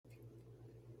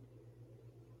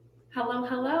Hello,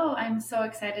 hello. I'm so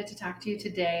excited to talk to you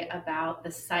today about the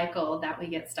cycle that we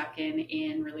get stuck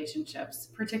in relationships,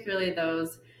 particularly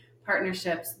those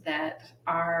partnerships that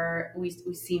we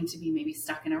seem to be maybe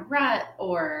stuck in a rut,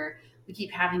 or we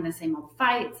keep having the same old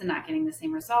fights and not getting the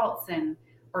same results, and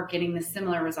or getting the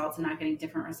similar results and not getting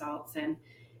different results, and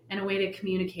a way to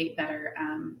communicate better.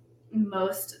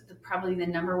 Probably the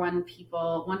number one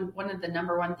people one of the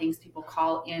number one things people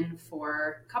call in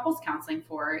for couples counseling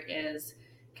for is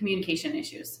communication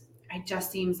issues. It just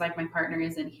seems like my partner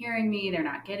isn't hearing me, they're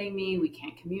not getting me, we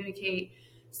can't communicate,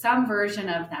 some version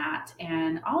of that.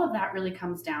 And all of that really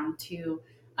comes down to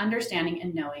understanding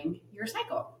and knowing your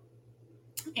cycle.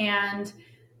 And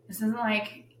this isn't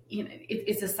like,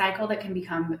 it's a cycle that can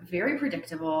become very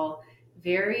predictable,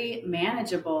 very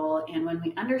manageable. And when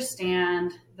we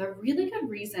understand the really good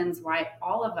reasons why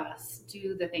all of us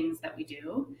do the things that we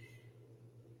do,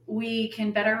 we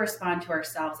can better respond to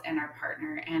ourselves and our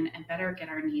partner, and better get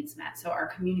our needs met. So our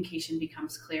communication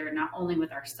becomes clear, not only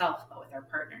with ourselves, but with our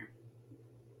partner.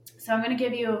 So I'm going to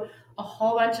give you a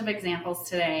whole bunch of examples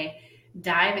today,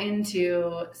 dive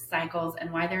into cycles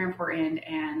and why they're important,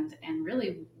 and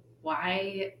really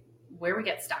where we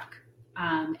get stuck.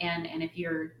 And if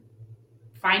you're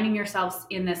finding yourselves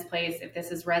in this place, if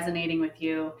this is resonating with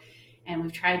you and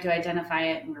we've tried to identify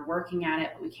it and we're working at it,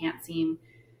 but we can't seem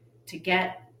to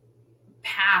get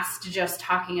past just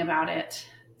talking about it,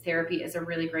 therapy is a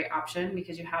really great option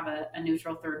because you have a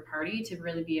neutral third party to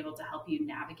really be able to help you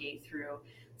navigate through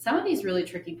some of these really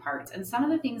tricky parts and some of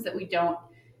the things that we don't,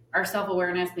 our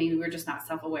self-awareness, maybe we're just not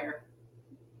self-aware.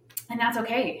 And that's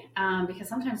okay, because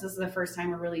sometimes this is the first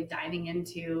time we're really diving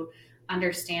into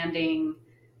understanding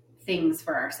things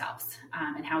for ourselves,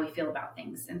 and how we feel about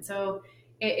things. And so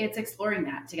it's exploring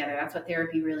that together. That's what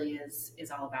therapy really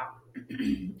is all about.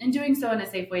 And doing so in a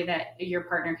safe way that your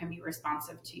partner can be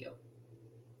responsive to you.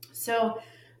 So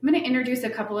I'm going to introduce a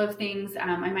couple of things.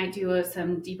 I might do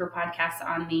some deeper podcasts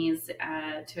on these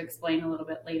to explain a little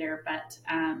bit later, but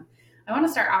I want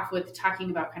to start off with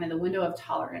talking about kind of the window of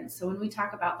tolerance. So when we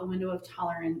talk about the window of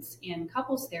tolerance in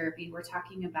couples therapy, we're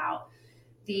talking about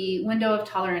the window of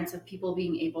tolerance of people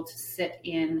being able to sit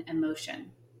in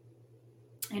emotion.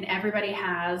 And everybody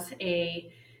has a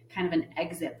kind of an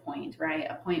exit point, right?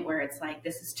 A point where it's like,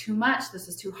 this is too much, this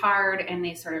is too hard, and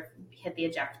they sort of hit the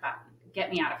eject button, get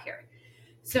me out of here.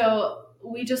 So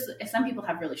some people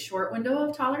have really short window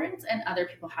of tolerance, and other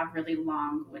people have really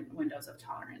long windows of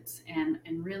tolerance. And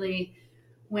really,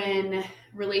 when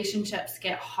relationships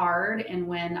get hard and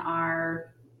when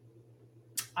our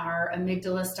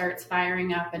amygdala starts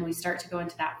firing up and we start to go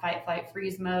into that fight, flight,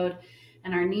 freeze mode,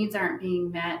 and our needs aren't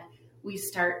being met, we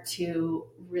start to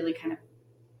really kind of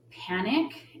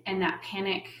panic, and that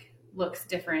panic looks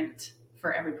different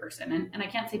for every person. And I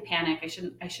can't say panic.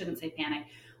 I shouldn't say panic.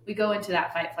 We go into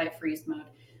that fight, flight, freeze mode.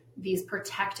 These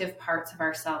protective parts of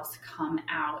ourselves come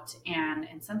out, and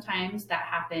sometimes that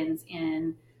happens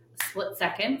in split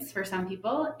seconds for some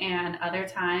people, and other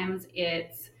times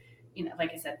it's,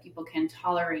 like I said, people can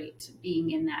tolerate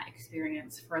being in that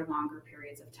experience for longer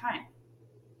periods of time.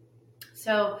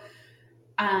 So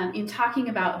in talking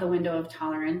about the window of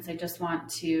tolerance, I just want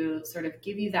to sort of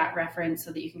give you that reference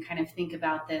so that you can kind of think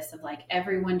about this of like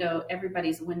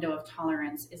everybody's window of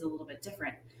tolerance is a little bit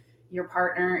different. Your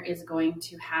partner is going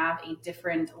to have a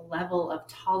different level of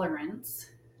tolerance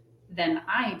than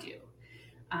I do,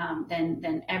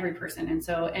 than every person.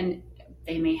 And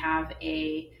they may have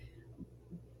a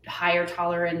higher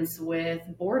tolerance with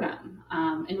boredom,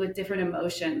 and with different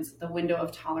emotions, the window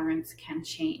of tolerance can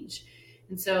change.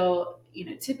 And so,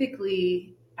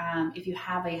 typically, if you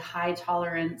have a high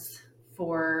tolerance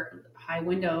for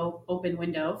open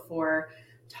window for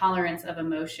tolerance of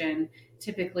emotion,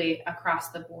 typically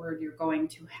across the board, you're going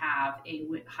to have a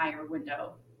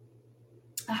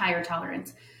higher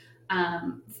tolerance.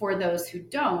 For those who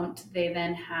don't, they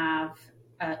then have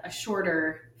a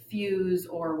shorter fuse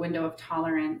or window of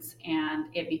tolerance, and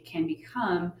it can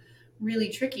become really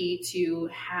tricky to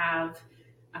have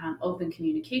open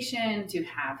communication, to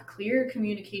have clear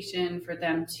communication, for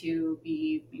them to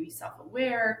be maybe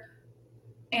self-aware.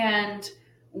 And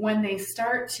when they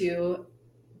start to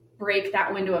break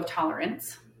that window of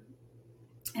tolerance,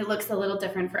 it looks a little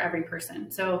different for every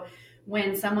person. So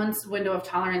when someone's window of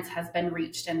tolerance has been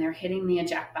reached and they're hitting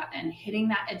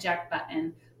that eject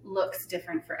button looks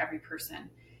different for every person.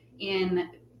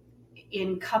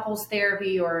 In couples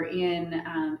therapy or in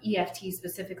EFT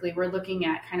specifically, we're looking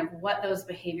at kind of what those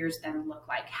behaviors then look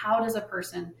like. How does a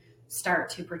person start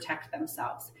to protect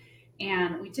themselves?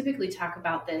 And we typically talk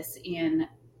about this in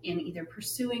either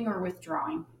pursuing or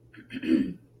withdrawing.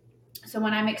 So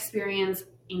when I'm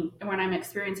when I'm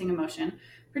experiencing emotion,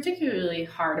 particularly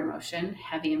hard emotion,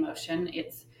 heavy emotion,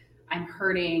 I'm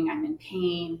hurting, I'm in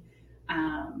pain,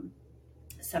 um,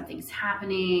 something's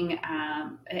happening,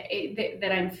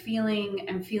 that I'm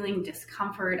feeling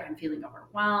discomfort, I'm feeling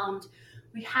overwhelmed.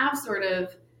 We have sort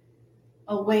of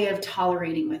a way of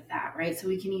tolerating with that, right? So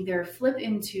we can either flip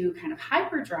into kind of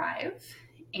hyperdrive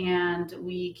and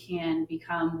we can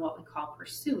become what we call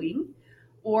pursuing,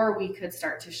 or we could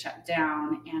start to shut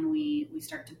down and we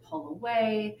start to pull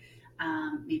away,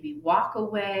 maybe walk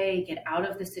away, get out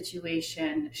of the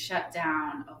situation, shut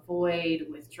down, avoid,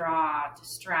 withdraw,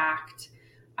 distract.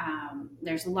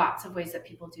 There's lots of ways that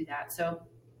people do that. So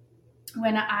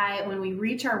when we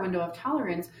reach our window of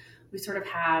tolerance, we sort of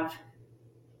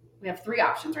we have three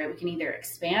options, right? We can either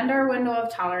expand our window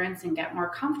of tolerance and get more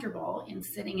comfortable in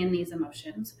sitting in these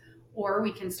emotions, or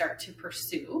we can start to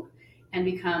pursue and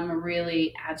become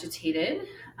really agitated.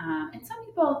 And some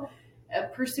people,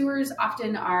 pursuers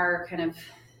often are kind of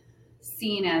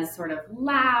seen as sort of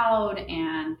loud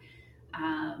and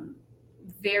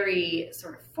very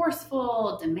sort of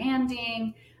forceful,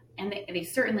 demanding, and they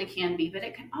certainly can be, but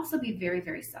it can also be very,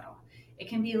 very subtle. It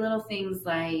can be little things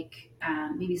like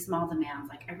maybe small demands,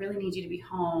 like I really need you to be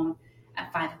home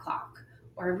at 5 o'clock,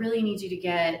 or I really need you to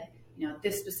get,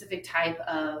 this specific type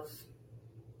of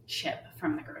chip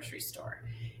from the grocery store.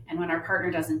 And when our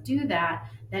partner doesn't do that,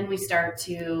 then we start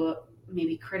to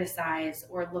maybe criticize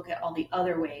or look at all the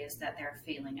other ways that they're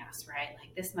failing us, right?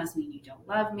 Like, this must mean you don't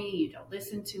love me, you don't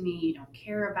listen to me, you don't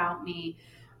care about me.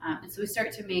 And so we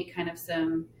start to make kind of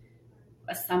some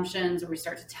assumptions, or we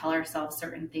start to tell ourselves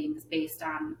certain things based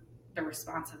on the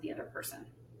response of the other person.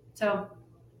 So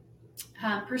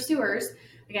pursuers,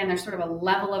 again, there's sort of a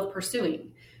level of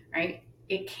pursuing, right?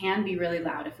 It can be really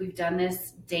loud. If we've done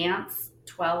this dance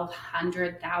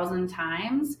 1,200,000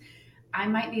 times, I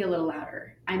might be a little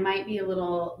louder. I might be a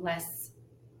little less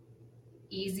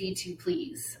easy to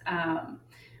please.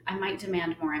 I might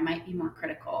demand more. I might be more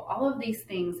critical. All of these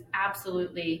things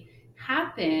absolutely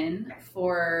happen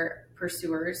for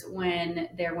pursuers when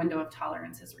their window of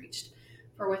tolerance is reached.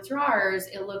 For withdrawers,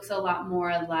 it looks a lot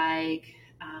more like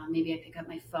maybe I pick up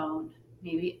my phone.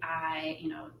 Maybe I,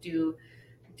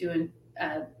 do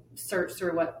a search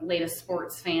through what latest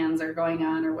sports fans are going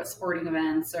on, or what sporting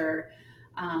events, or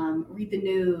read the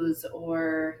news,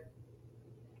 or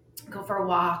go for a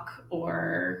walk,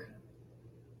 or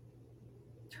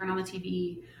turn on the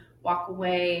TV, walk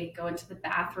away, go into the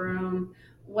bathroom,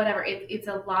 whatever. It's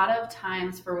a lot of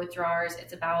times for withdrawers,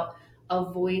 it's about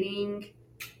avoiding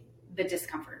the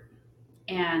discomfort.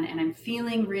 And I'm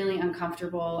feeling really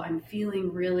uncomfortable. I'm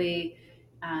feeling really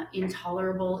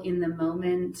intolerable in the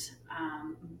moment.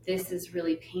 This is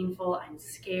really painful. I'm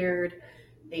scared.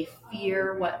 They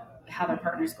fear how their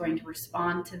partner is going to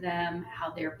respond to them,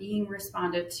 how they're being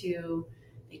responded to.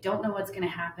 They don't know what's going to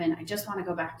happen. I just want to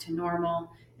go back to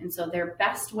normal. And so their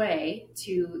best way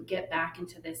to get back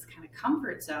into this kind of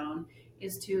comfort zone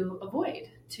is to avoid,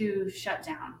 to shut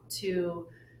down, to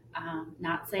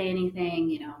not say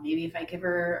anything. Maybe if I give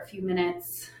her a few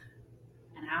minutes,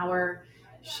 an hour,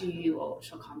 she'll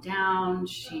calm down.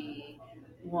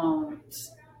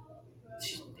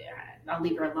 I'll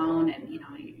leave her alone, and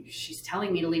she's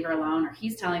telling me to leave her alone, or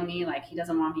he's telling me like he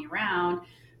doesn't want me around,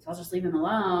 so I'll just leave him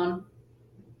alone.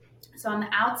 So on the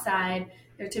outside,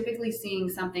 they're typically seeing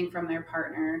something from their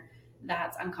partner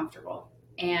that's uncomfortable,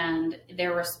 and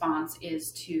their response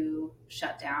is to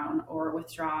shut down or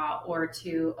withdraw or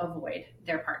to avoid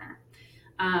their partner.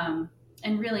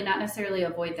 And really not necessarily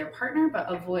avoid their partner,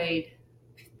 but avoid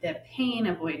the pain,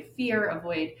 avoid fear,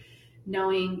 avoid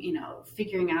knowing,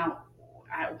 figuring out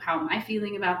how am I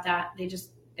feeling about that.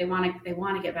 They want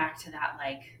to get back to that,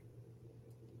 like,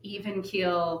 even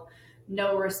keel,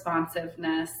 no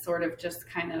responsiveness, sort of just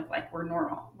kind of like we're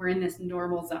normal. We're in this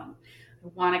normal zone. I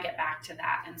want to get back to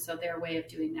that. And so their way of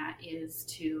doing that is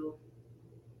to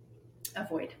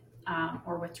avoid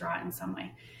or withdraw in some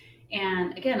way.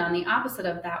 And again, on the opposite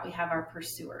of that, we have our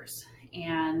pursuers.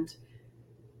 And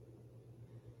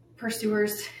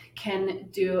pursuers can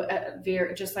do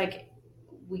just like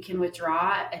we can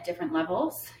withdraw at different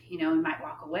levels. We might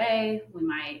walk away. We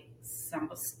might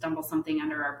stumble something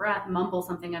under our breath, mumble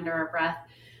something under our breath.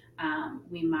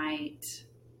 We might,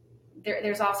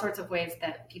 there's all sorts of ways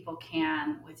that people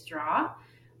can withdraw,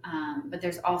 but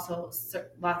there's also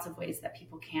lots of ways that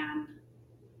people can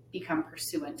become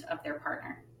pursuant of their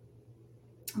partner.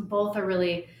 Both are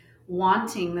really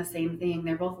wanting the same thing.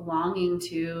 They're both longing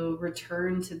to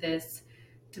return to this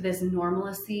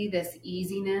normalcy, this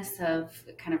easiness of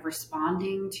kind of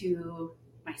responding to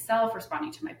myself,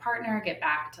 responding to my partner, get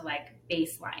back to like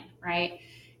baseline, right?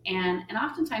 And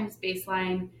oftentimes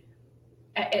baseline,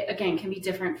 it, again, can be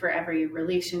different for every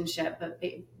relationship, but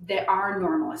they are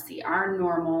normalcy, our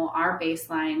normal, our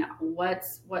baseline,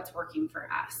 what's working for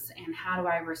us, and how do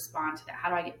I respond to that? How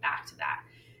do I get back to that?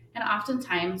 And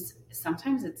oftentimes,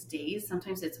 sometimes it's days,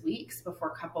 sometimes it's weeks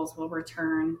before couples will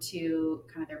return to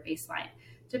kind of their baseline,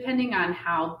 depending on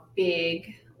how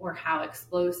big or how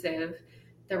explosive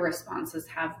the responses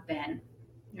have been,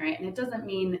 right? And it doesn't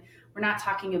mean, we're not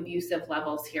talking abusive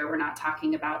levels here. We're not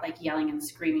talking about like yelling and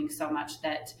screaming so much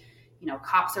that,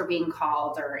 cops are being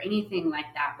called or anything like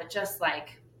that. But just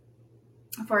like,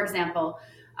 for example,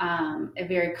 a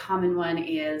very common one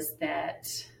is that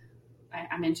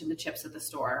I mentioned the chips at the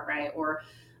store, right? Or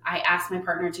I asked my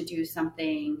partner to do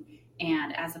something,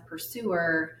 and as a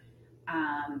pursuer,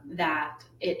 that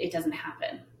it doesn't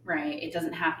happen, right? It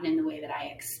doesn't happen in the way that I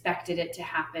expected it to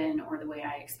happen or the way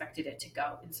I expected it to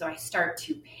go. And so I start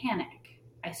to panic.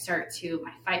 My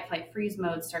fight, flight, freeze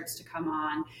mode starts to come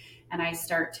on, and I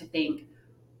start to think,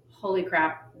 holy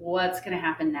crap, what's going to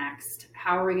happen next?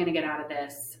 How are we going to get out of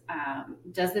this?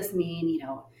 Does this mean,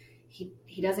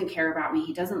 he doesn't care about me.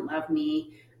 He doesn't love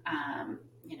me.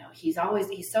 He's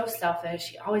so selfish.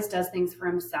 He always does things for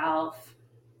himself.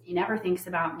 He never thinks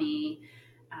about me.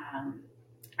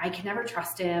 I can never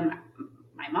trust him.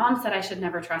 My mom said I should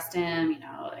never trust him.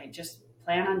 I just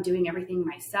plan on doing everything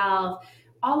myself.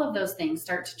 All of those things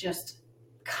start to just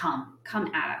come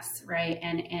at us, right?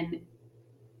 And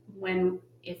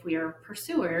if we are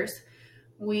pursuers,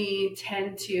 we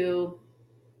tend to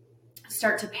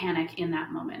start to panic in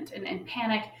that moment, and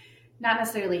panic, not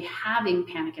necessarily having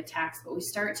panic attacks, but we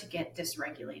start to get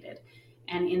dysregulated.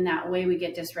 And in that way we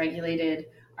get dysregulated,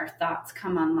 our thoughts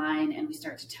come online, and we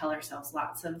start to tell ourselves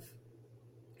lots of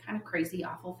kind of crazy,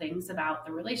 awful things about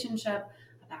the relationship,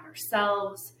 about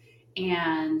ourselves,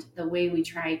 and the way we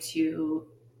try to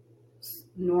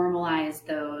normalize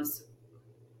those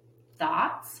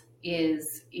thoughts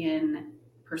is in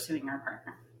pursuing our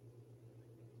partner.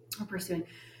 Or pursuing,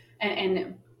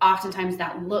 and oftentimes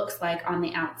that looks like, on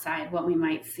the outside, what we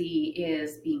might see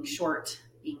is being short,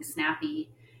 being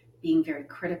snappy, being very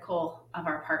critical of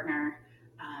our partner.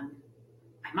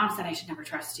 My mom said I should never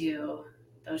trust you.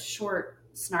 Those short,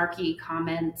 snarky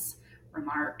comments,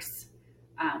 remarks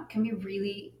can be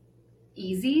really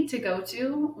easy to go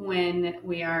to when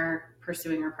we are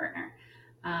pursuing our partner.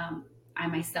 I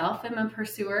myself am a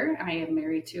pursuer. I am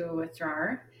married to a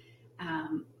withdrawer.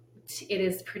 It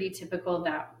is pretty typical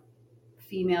that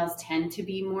females tend to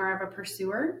be more of a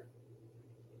pursuer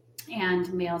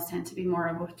and males tend to be more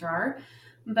of a withdrawer,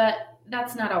 but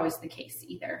that's not always the case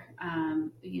either.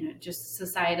 Just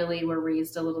societally, we're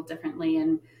raised a little differently,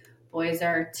 and boys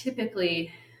are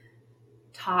typically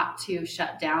taught to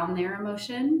shut down their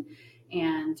emotion.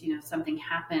 And, something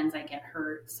happens, I get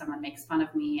hurt, someone makes fun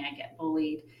of me, I get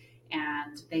bullied,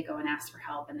 and they go and ask for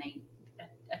help. And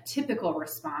a typical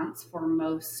response for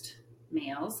most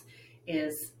males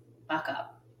is buck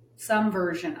up, some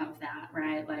version of that,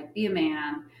 right? Like, be a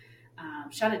man,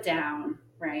 shut it down,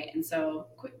 right? And so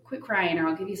quit crying, or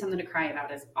I'll give you something to cry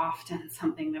about, is often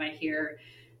something that I hear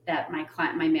that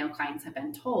my male clients have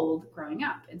been told growing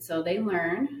up. And so they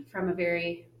learn from a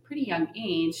pretty young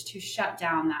age to shut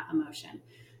down that emotion.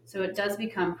 So it does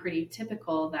become pretty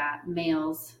typical that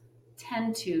males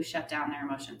tend to shut down their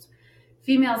emotions.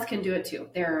 Females can do it too.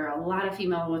 There are a lot of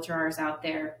female withdrawers out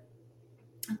there.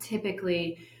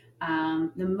 Typically,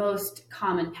 the most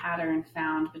common pattern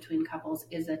found between couples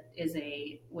is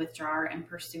a withdrawer and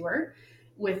pursuer,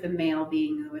 with the male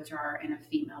being the withdrawer and a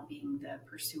female being the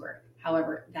pursuer.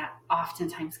 However, that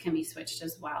oftentimes can be switched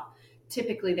as well.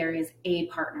 Typically, there is a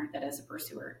partner that is a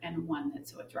pursuer and one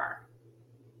that's a withdrawer.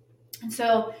 And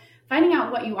so finding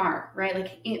out what you are, right?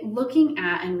 Like, looking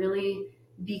at and really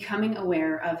becoming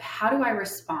aware of, how do I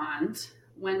respond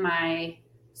when my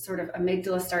sort of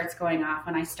amygdala starts going off,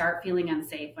 when I start feeling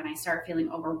unsafe, when I start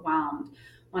feeling overwhelmed,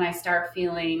 when I start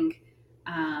feeling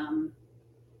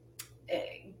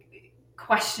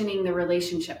questioning the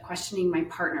relationship, questioning my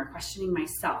partner, questioning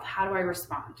myself. How do I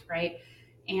respond, right?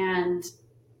 And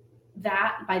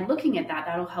that, by looking at that,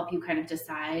 that'll help you kind of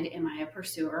decide, am I a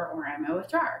pursuer or am I a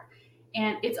withdrawer?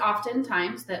 And it's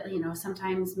oftentimes that,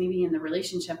 sometimes maybe in the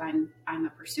relationship I'm a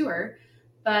pursuer,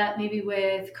 but maybe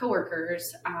with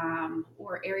coworkers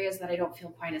or areas that I don't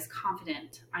feel quite as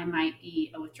confident, I might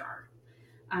be a withdrawer.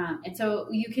 And so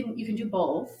you can do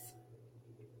both.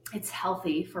 It's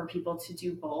healthy for people to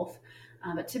do both.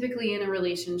 But typically in a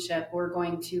relationship, we're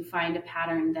going to find a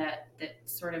pattern that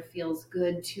sort of feels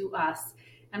good to us,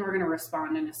 and we're going to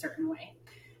respond in a certain way.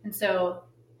 And so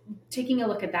taking a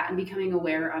look at that and becoming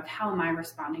aware of, how am I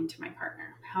responding to my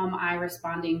partner? How am I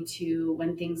responding to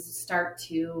when things start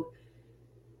to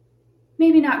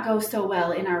maybe not go so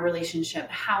well in our relationship?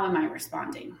 How am I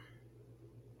responding?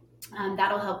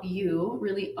 That'll help you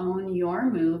really own your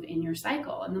move in your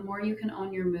cycle. And the more you can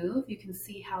own your move, you can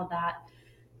see how that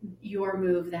your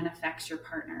move then affects your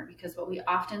partner. Because what we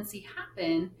often see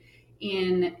happen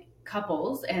in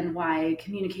couples and why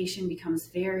communication becomes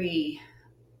very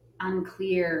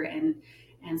unclear and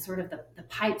sort of the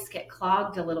pipes get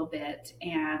clogged a little bit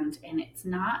and it's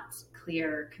not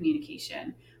clear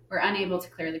communication. We're unable to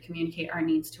clearly communicate our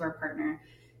needs to our partner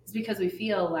is because we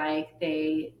feel like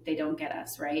they don't get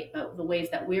us, right? But the ways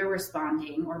that we're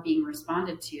responding or being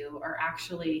responded to are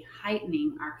actually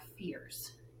heightening our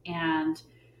fears. And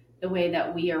the way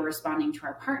that we are responding to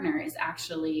our partner is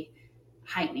actually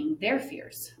heightening their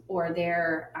fears or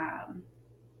their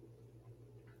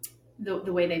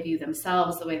the way they view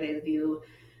themselves, the way they view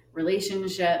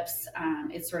relationships.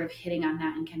 It's sort of hitting on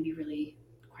that and can be really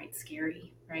quite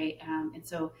scary, right? And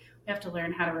so we have to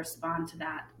learn how to respond to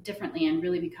that differently and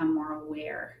really become more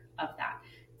aware of that.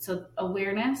 So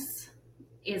awareness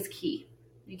is key.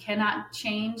 You cannot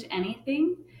change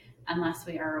anything unless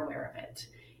we are aware of it.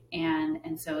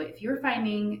 And so if you're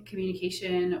finding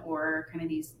communication or kind of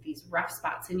these rough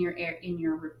spots in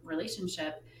your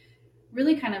relationship,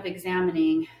 really kind of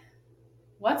examining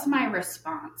what's my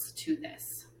response to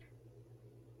this?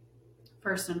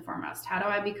 First and foremost, how do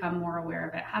I become more aware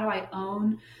of it? How do I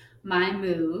own my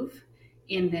move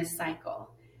in this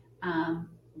cycle?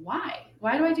 Why?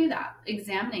 Why do I do that?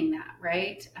 Examining that,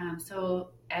 right? So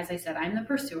as I said, I'm the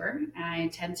pursuer. And I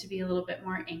tend to be a little bit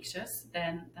more anxious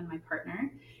than my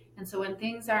partner. And so when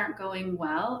things aren't going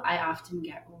well, I often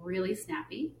get really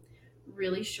snappy,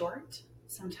 really short,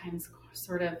 sometimes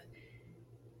sort of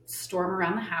storm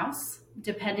around the house.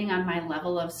 Depending on my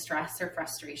level of stress or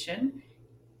frustration,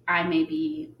 I may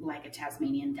be like a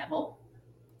Tasmanian devil,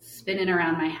 spinning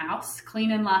around my house,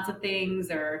 cleaning lots of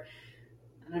things, or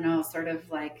I don't know, sort of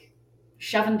like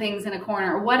shoving things in a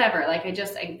corner or whatever. Like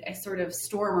I sort of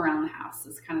storm around the house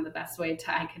is kind of the best way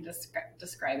I can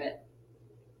describe it.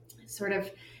 I sort of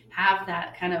have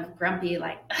that kind of grumpy,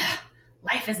 like,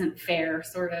 life isn't fair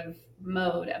sort of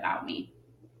mode about me.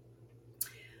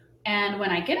 And when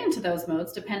I get into those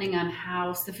modes, depending on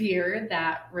how severe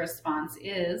that response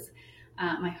is,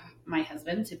 my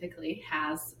husband typically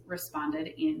has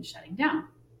responded in shutting down.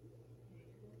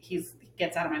 He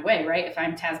gets out of my way, right? If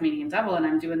I'm Tasmanian devil and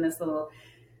I'm doing this little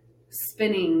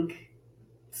spinning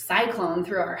cyclone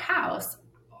through our house,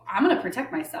 I'm going to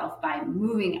protect myself by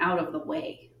moving out of the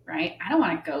way, right? I don't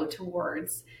want to go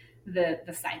towards the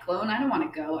cyclone. I don't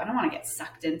want to get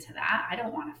sucked into that. I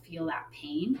don't want to feel that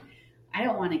pain. I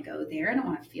don't want to go there. I don't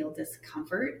want to feel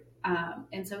discomfort.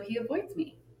 And so he avoids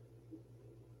me.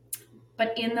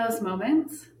 But in those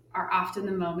moments are often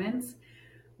the moments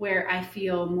where I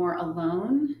feel more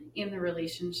alone in the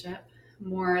relationship,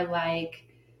 more like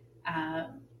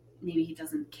maybe he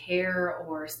doesn't care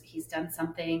or he's done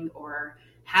something or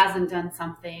hasn't done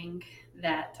something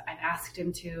that I've asked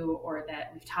him to or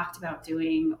that we've talked about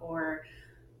doing, or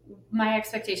my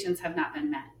expectations have not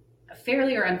been met.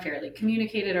 Fairly or unfairly,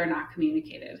 communicated or not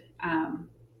communicated.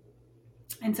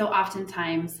 And so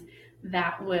oftentimes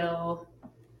that will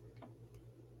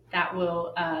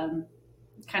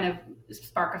kind of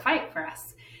spark a fight for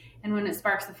us. And when it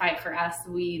sparks a fight for us,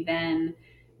 we then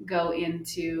go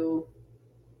into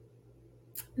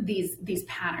these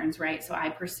patterns, right? So I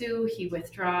pursue, he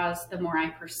withdraws. The more I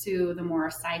pursue, the more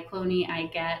cyclone-y I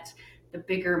get. The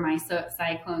bigger my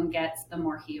cyclone gets, the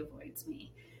more he avoids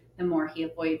me. The more he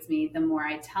avoids me, the more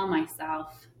I tell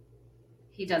myself,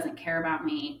 he doesn't care about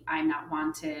me. I'm not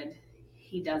wanted.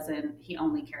 He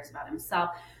only cares about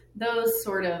himself. Those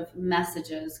sort of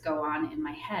messages go on in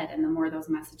my head. And the more those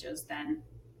messages then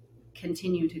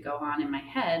continue to go on in my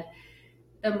head,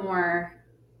 the more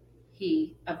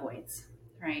he avoids,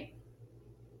 right?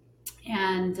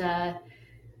 And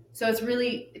so it's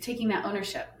really taking that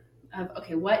ownership of,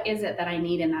 okay, what is it that I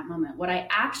need in that moment? What I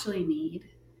actually need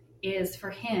is for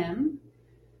him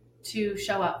to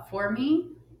show up for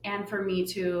me and for me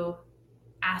to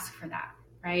ask for that,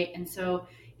 right? And so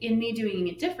in me doing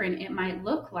it different, it might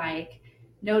look like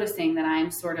noticing that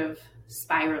I'm sort of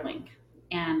spiraling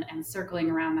and circling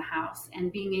around the house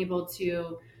and being able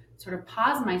to sort of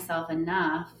pause myself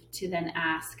enough to then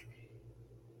ask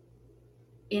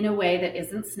in a way that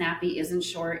isn't snappy, isn't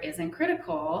short, isn't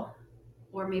critical,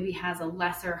 or maybe has a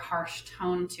lesser harsh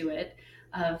tone to it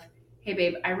of, hey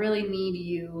babe, I really need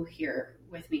you here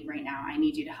with me right now. I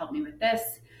need you to help me with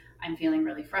this. I'm feeling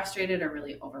really frustrated or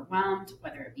really overwhelmed,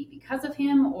 whether it be because of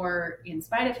him or in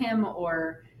spite of him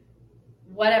or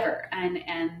whatever.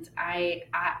 And I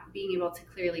being able to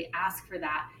clearly ask for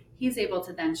that, he's able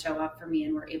to then show up for me,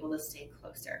 and we're able to stay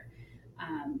closer.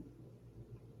 Um,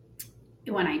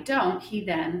 when I don't, he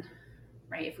then,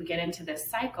 right, if we get into this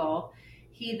cycle,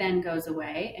 he then goes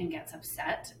away and gets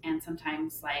upset. And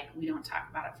sometimes, like, we don't talk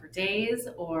about it for days,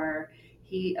 or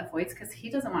he avoids because he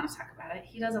doesn't want to talk about it.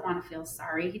 He doesn't want to feel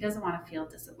sorry. He doesn't want to feel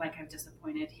like I've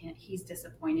disappointed him. He's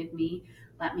disappointed me,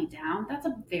 let me down. That's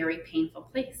a very painful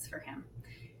place for him.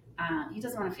 He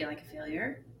doesn't want to feel like a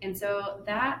failure. And so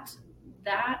that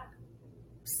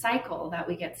cycle that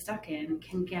we get stuck in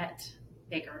can get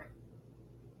bigger.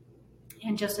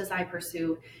 And just as I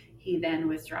pursue, he then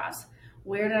withdraws.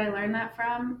 Where did I learn that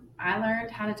from? I learned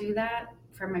how to do that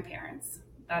from my parents.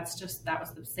 That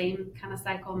was the same kind of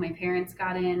cycle. My parents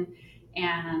got in,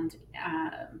 and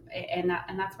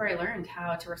that's where I learned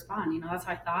how to respond. That's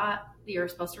how I thought that you were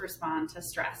supposed to respond to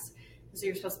stress. So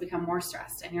you're supposed to become more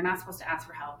stressed, and you're not supposed to ask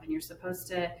for help, and you're supposed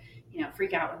to,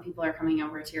 freak out when people are coming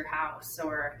over to your house,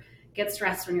 or get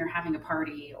stressed when you're having a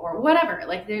party, or whatever.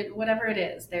 Like, whatever it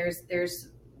is, there's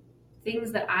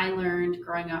things that I learned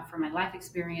growing up from my life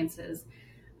experiences,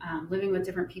 living with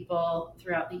different people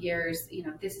throughout the years.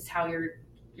 This is how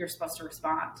you're supposed to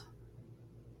respond,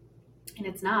 and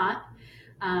it's not.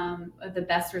 The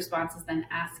best response is then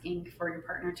asking for your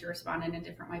partner to respond in a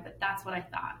different way. But that's what I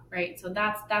thought, right? So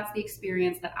that's the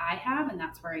experience that I have, and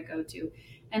that's where I go to.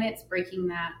 And it's breaking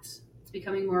that. It's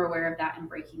becoming more aware of that and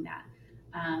breaking that.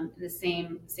 The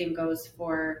same goes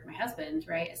for my husband,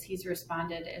 right? As he's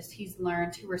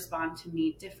learned to respond to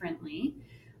me differently,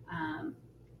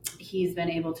 he's been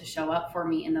able to show up for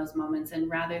me in those moments. And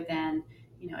rather than,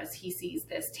 as he sees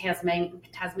this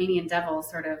Tasmanian devil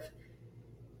sort of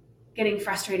getting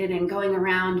frustrated and going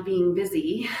around being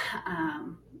busy,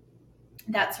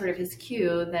 that's sort of his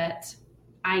cue that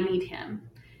I need him,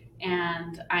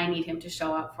 and I need him to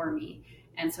show up for me.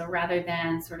 And so rather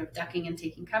than sort of ducking and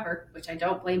taking cover, which I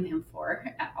don't blame him for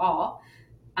at all,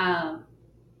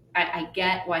 I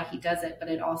get why he does it, but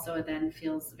it also then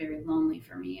feels very lonely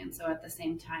for me. And so at the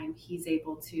same time, he's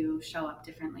able to show up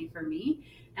differently for me,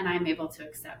 and I'm able to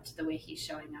accept the way he's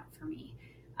showing up for me.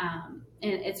 And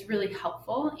it's really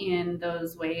helpful in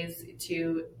those ways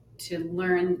to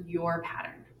learn your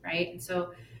pattern, right? And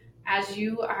so as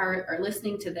you are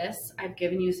listening to this, I've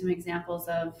given you some examples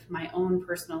of my own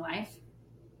personal life,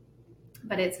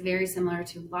 but it's very similar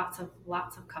to lots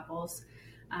of couples.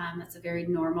 It's a very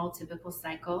normal, typical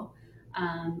cycle,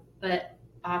 but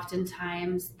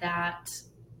oftentimes that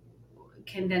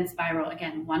can then spiral.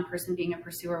 Again, one person being a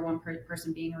pursuer, one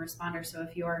person being a responder. So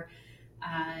if you're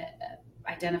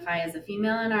identify as a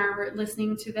female and are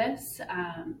listening to this,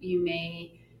 you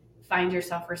may find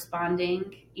yourself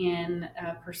responding in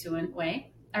a pursuant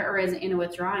way, or as in a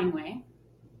withdrawing way.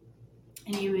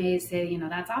 And you may say,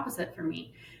 that's opposite for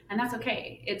me. And that's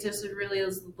okay. It just really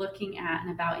is looking at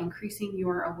and about increasing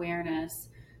your awareness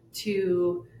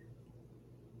to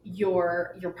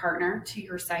your partner, to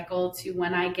your cycle, to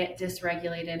when I get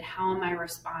dysregulated, how am I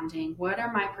responding? What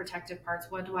are my protective parts?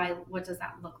 What does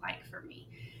that look like for me?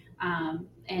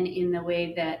 And in the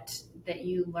way that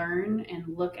you learn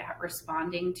and look at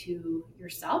responding to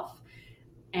yourself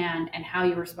and how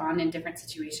you respond in different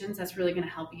situations, that's really going to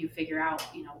help you figure out,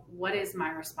 what is my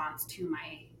response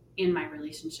in my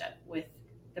relationship with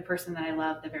the person that I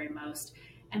love the very most,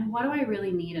 and what do I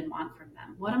really need and want from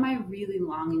them? What am I really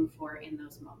longing for in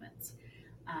those moments?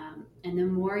 And the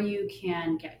more you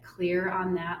can get clear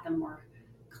on that, the more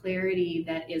clarity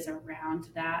that is around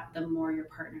that, the more your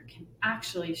partner can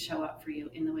actually show up for you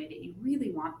in the way that you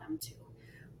really want them to,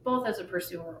 both as a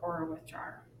pursuer or a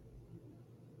withdrawer.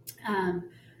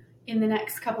 In the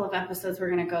next couple of episodes, we're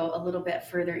going to go a little bit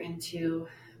further into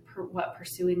what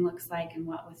pursuing looks like and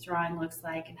what withdrawing looks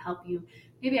like, and help you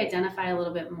maybe identify a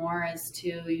little bit more as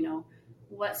to,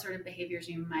 what sort of behaviors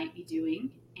you might be doing,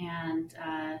 and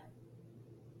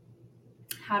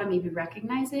how to maybe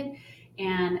recognize it.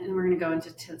 And we're going to go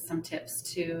into some tips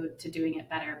to doing it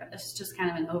better. But this is just kind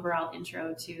of an overall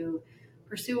intro to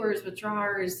pursuers,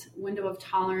 withdrawers, window of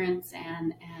tolerance,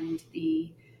 and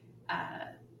the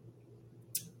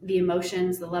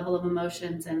emotions, the level of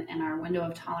emotions, and our window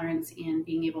of tolerance in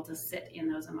being able to sit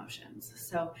in those emotions.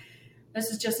 So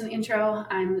this is just an intro.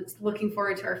 I'm looking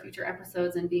forward to our future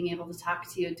episodes and being able to talk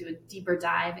to you, do a deeper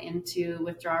dive into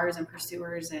withdrawers and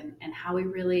pursuers, and how we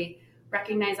really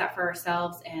recognize that for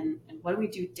ourselves, and what do we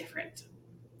do different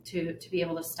to be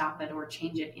able to stop it or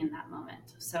change it in that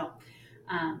moment. So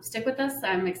stick with us.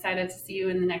 I'm excited to see you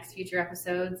in the next future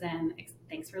episodes, and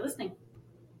thanks for listening.